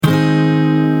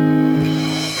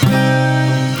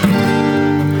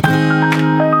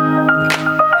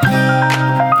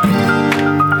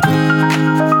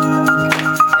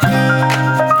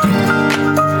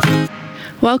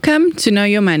to Know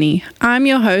Your Money. I'm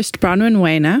your host, Bronwyn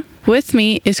Wayner. With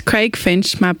me is Craig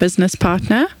Finch, my business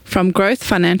partner from Growth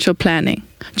Financial Planning.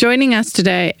 Joining us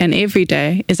today and every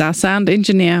day is our sound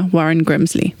engineer, Warren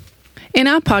Grimsley. In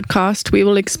our podcast, we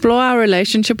will explore our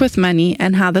relationship with money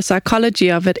and how the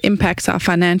psychology of it impacts our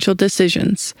financial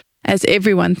decisions, as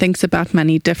everyone thinks about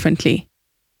money differently.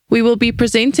 We will be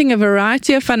presenting a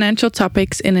variety of financial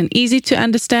topics in an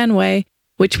easy-to-understand way,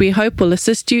 which we hope will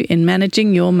assist you in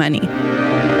managing your money.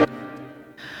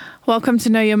 Welcome to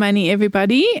Know Your Money,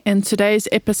 everybody. In today's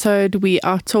episode, we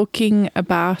are talking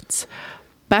about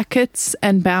buckets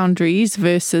and boundaries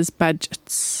versus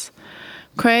budgets.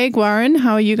 Craig, Warren,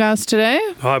 how are you guys today?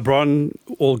 Hi, Bron.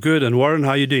 All good. And Warren,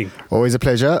 how are you doing? Always a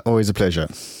pleasure. Always a pleasure.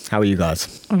 How are you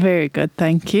guys? Very good,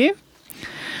 thank you.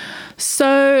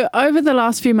 So, over the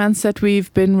last few months that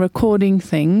we've been recording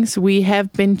things, we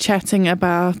have been chatting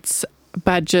about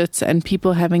budgets and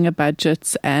people having a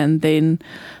budget, and then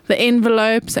the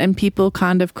envelopes and people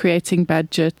kind of creating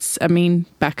buckets, and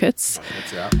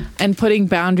putting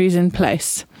boundaries in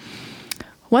place.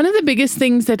 One of the biggest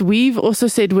things that we've also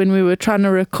said when we were trying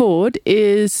to record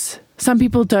is some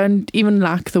people don't even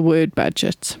like the word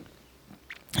budget.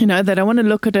 You know, they don't want to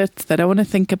look at it, they don't want to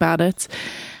think about it.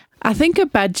 I think a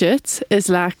budget is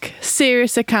like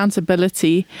serious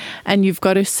accountability, and you've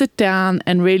got to sit down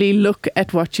and really look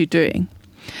at what you're doing.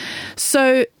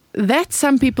 So that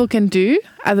some people can do,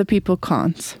 other people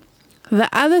can't. The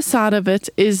other side of it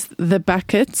is the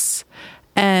buckets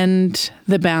and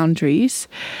the boundaries.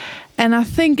 And I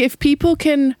think if people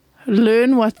can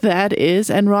learn what that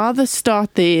is and rather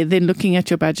start there than looking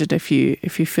at your budget if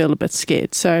you feel a bit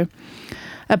scared. So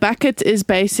a bucket is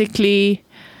basically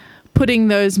putting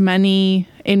those money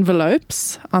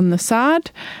envelopes on the side,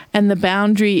 and the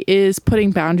boundary is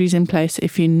putting boundaries in place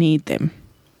if you need them.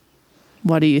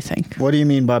 What do you think? What do you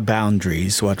mean by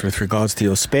boundaries? What, with regards to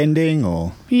your spending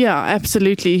or? Yeah,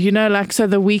 absolutely. You know, like, so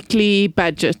the weekly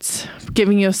budget,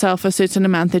 giving yourself a certain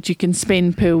amount that you can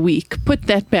spend per week. Put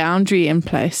that boundary in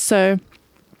place. So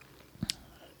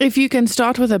if you can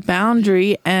start with a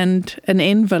boundary and an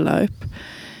envelope,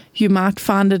 you might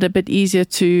find it a bit easier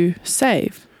to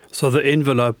save. So the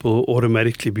envelope will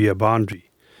automatically be a boundary.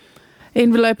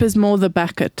 Envelope is more the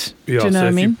bucket. Yeah, do you know so what I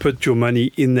if mean? you put your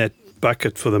money in that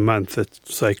bucket for the month,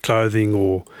 that's, say, clothing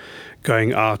or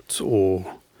going out or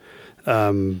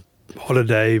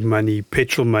holiday money,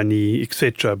 petrol money,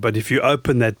 etc. But if you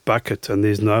open that bucket and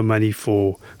there's no money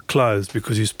for clothes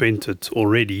because you spent it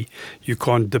already, you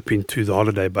can't dip into the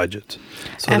holiday budget.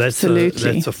 So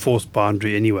Absolutely. that's a forced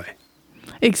boundary anyway.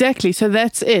 Exactly. So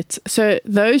that's it. So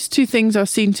those two things are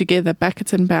seen together.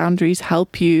 Buckets and boundaries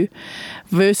help you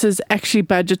versus actually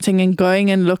budgeting and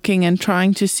going and looking and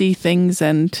trying to see things.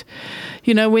 And,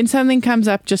 you know, when something comes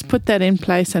up, just put that in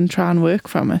place and try and work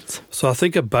from it. So I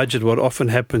think a budget, what often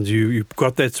happens, you've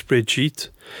got that spreadsheet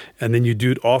and then you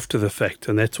do it after the fact,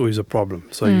 and that's always a problem.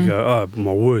 So you go, oh,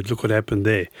 my word, look what happened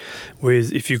there.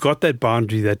 Whereas if you've got that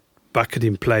boundary, that bucket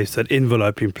in place, that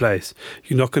envelope in place,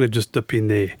 you're not going to just dip in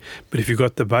there. But if you've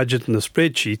got the budget and the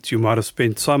spreadsheet, you might have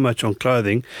spent so much on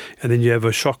clothing, and then you have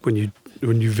a shock when you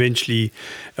eventually,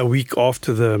 a week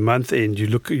after the month end,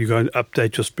 you go and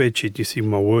update your spreadsheet, you see,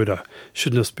 my word, I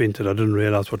shouldn't have spent it, I didn't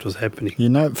realize what was happening. You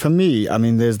know, for me, I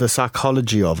mean, there's the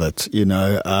psychology of it, you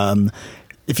know.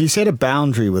 If you set a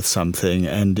boundary with something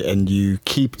and you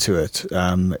keep to it,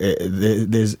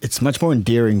 it's much more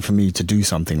endearing for me to do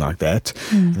something like that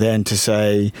than to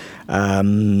say,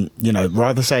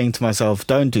 rather saying to myself,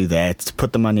 don't do that,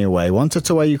 put the money away. Once it's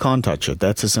away, you can't touch it.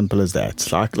 That's as simple as that.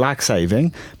 It's like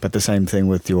saving, but the same thing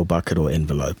with your bucket or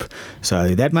envelope.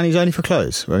 So that money's only for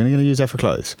clothes. We're only going to use that for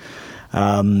clothes.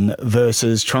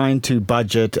 Versus trying to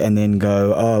budget and then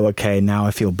go, oh, okay, now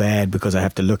I feel bad because I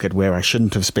have to look at where I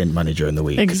shouldn't have spent money during the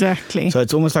week. Exactly. So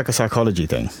it's almost like a psychology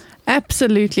thing.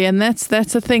 Absolutely. And that's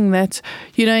a thing that,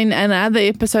 you know, in other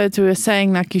episodes we were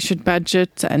saying, like, you should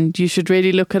budget and you should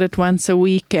really look at it once a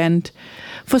week. And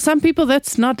for some people,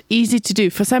 that's not easy to do.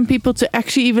 For some people to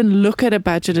actually even look at a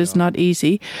budget is not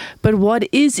easy. But what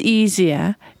is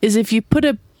easier is if you put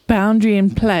a boundary in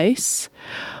place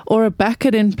or a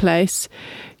bucket in place,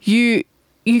 you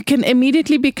can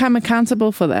immediately become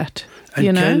accountable for that.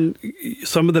 And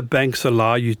some of the banks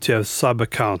allow you to have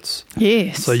sub-accounts.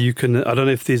 Yes. So you can, I don't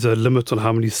know if there's a limit on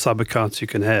how many sub-accounts you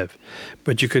can have,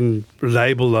 but you can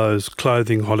label those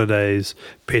clothing, holidays,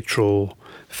 petrol,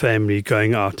 family,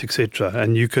 going out, etc.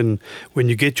 And you can, when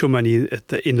you get your money at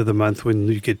the end of the month, when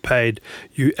you get paid,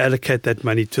 you allocate that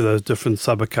money to those different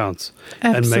sub-accounts.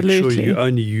 Absolutely. And make sure you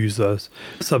only use those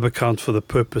sub-accounts for the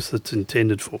purpose it's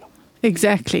intended for.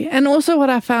 Exactly. And also what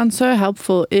I found so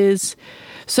helpful is,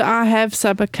 So I have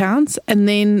sub-accounts, and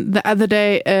then the other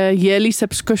day a yearly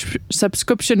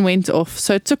subscription went off.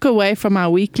 So it took away from our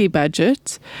weekly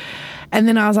budget. And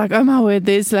then I was like, oh my word,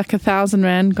 there's like 1,000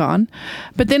 Rand gone.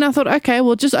 But then I thought, okay,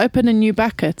 we'll just open a new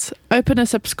bucket, open a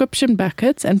subscription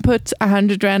bucket and put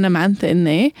 100 Rand a month in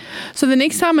there. So the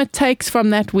next time it takes from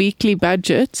that weekly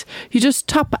budget, you just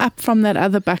top up from that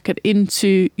other bucket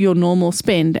into your normal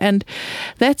spend. And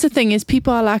that's the thing, is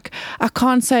people are like, I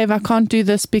can't save, I can't do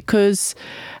this because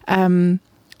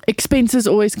expenses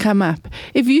always come up.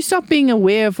 If you stop being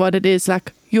aware of what it is,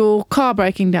 like your car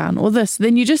breaking down or this,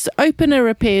 then you just open a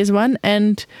repairs one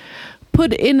and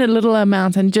put in a little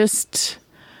amount and just,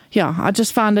 I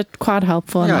just found it quite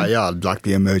helpful. Like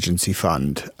the emergency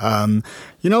fund.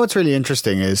 You know what's really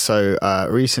interesting is,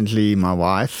 recently my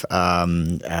wife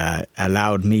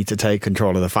allowed me to take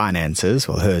control of the finances,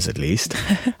 well, hers at least,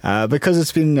 because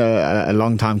it's been a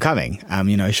long time coming.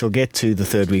 She'll get to the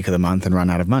third week of the month and run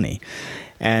out of money.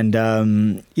 And,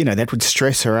 that would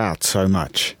stress her out so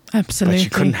much. Absolutely. But she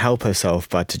couldn't help herself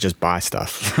but to just buy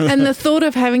stuff. And the thought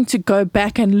of having to go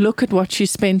back and look at what she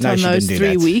spent on those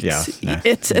 3 weeks,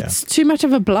 it's too much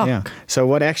of a block. Yeah. So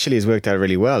what actually has worked out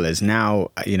really well is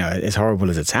now, as horrible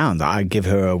as it sounds, I give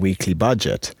her a weekly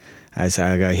budget. So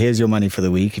I go, here's your money for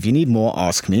the week. If you need more,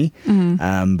 ask me.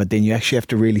 Mm-hmm. But then you actually have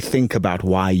to really think about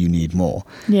why you need more.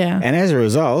 Yeah. And as a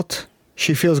result,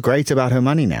 she feels great about her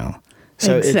money now.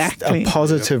 So exactly. It's a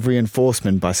positive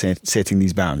reinforcement by setting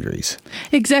these boundaries.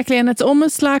 Exactly. And it's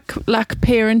almost like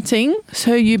parenting.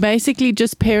 So you're basically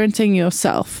just parenting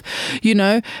yourself.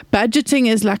 Budgeting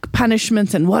is like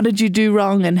punishment and what did you do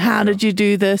wrong and how did you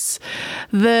do this?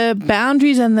 The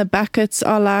boundaries and the buckets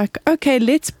are like, okay,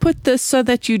 let's put this so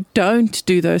that you don't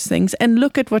do those things. And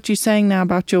look at what you're saying now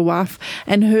about your wife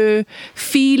and her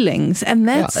feelings. And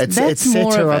that's more of it. It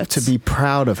set her up to be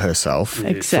proud of herself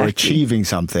for achieving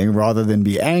something rather than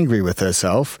be angry with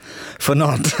herself for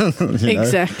not.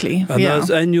 Exactly. And those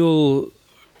annual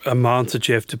amounts that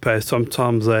you have to pay,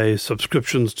 sometimes they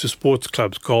subscriptions to sports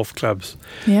clubs, golf clubs.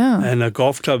 Yeah. And a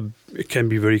golf club, it can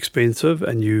be very expensive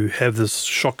and you have this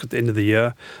shock at the end of the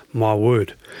year, my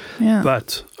word. Yeah.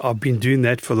 But I've been doing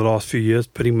that for the last few years,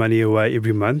 putting money away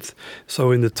every month. So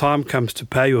when the time comes to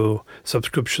pay your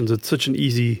subscriptions, it's such an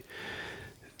easy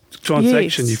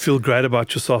transaction. Yes. You feel great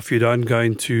about yourself. You don't go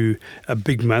into a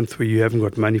big month where you haven't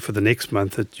got money for the next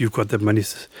month, that you've got that money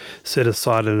set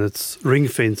aside and it's ring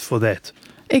fenced for that.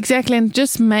 Exactly, and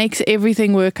just makes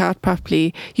everything work out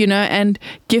properly, and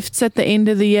gifts at the end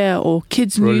of the year or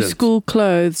kids' new school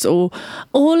clothes or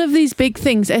all of these big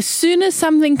things. As soon as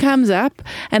something comes up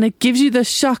and it gives you the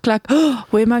shock like, oh,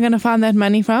 where am I going to find that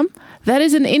money from? That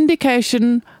is an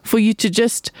indication for you to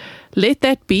just let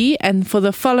that be and for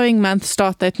the following month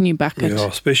start that new bucket. Yeah,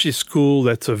 especially school,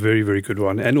 that's a very, very good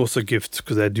one. And also gifts,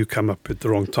 because they do come up at the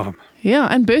wrong time. Yeah,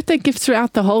 and birthday gifts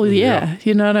throughout the whole year. Yeah.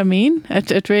 You know what I mean?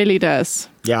 It really does.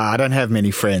 Yeah, I don't have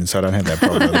many friends, so I don't have that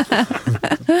problem.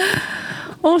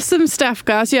 Awesome stuff,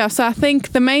 guys. Yeah, so I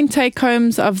think the main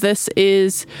take-homes of this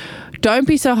is don't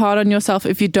be so hard on yourself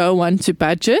if you don't want to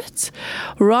budget.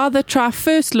 Rather try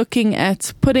first looking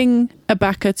at putting a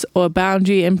bucket or a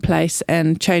boundary in place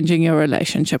and changing your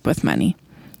relationship with money.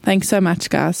 Thanks so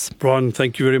much, guys. Brian,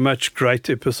 thank you very much. Great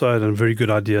episode and very good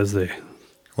ideas there.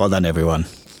 Well done, everyone.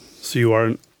 See you,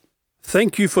 Warren.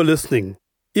 Thank you for listening.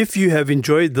 If you have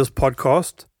enjoyed this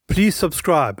podcast, please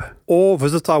subscribe or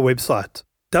visit our website,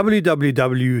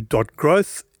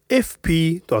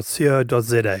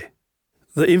 www.growthfp.co.za.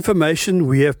 The information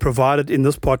we have provided in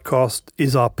this podcast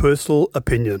is our personal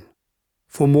opinion.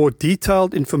 For more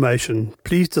detailed information,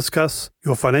 please discuss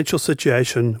your financial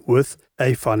situation with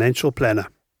a financial planner.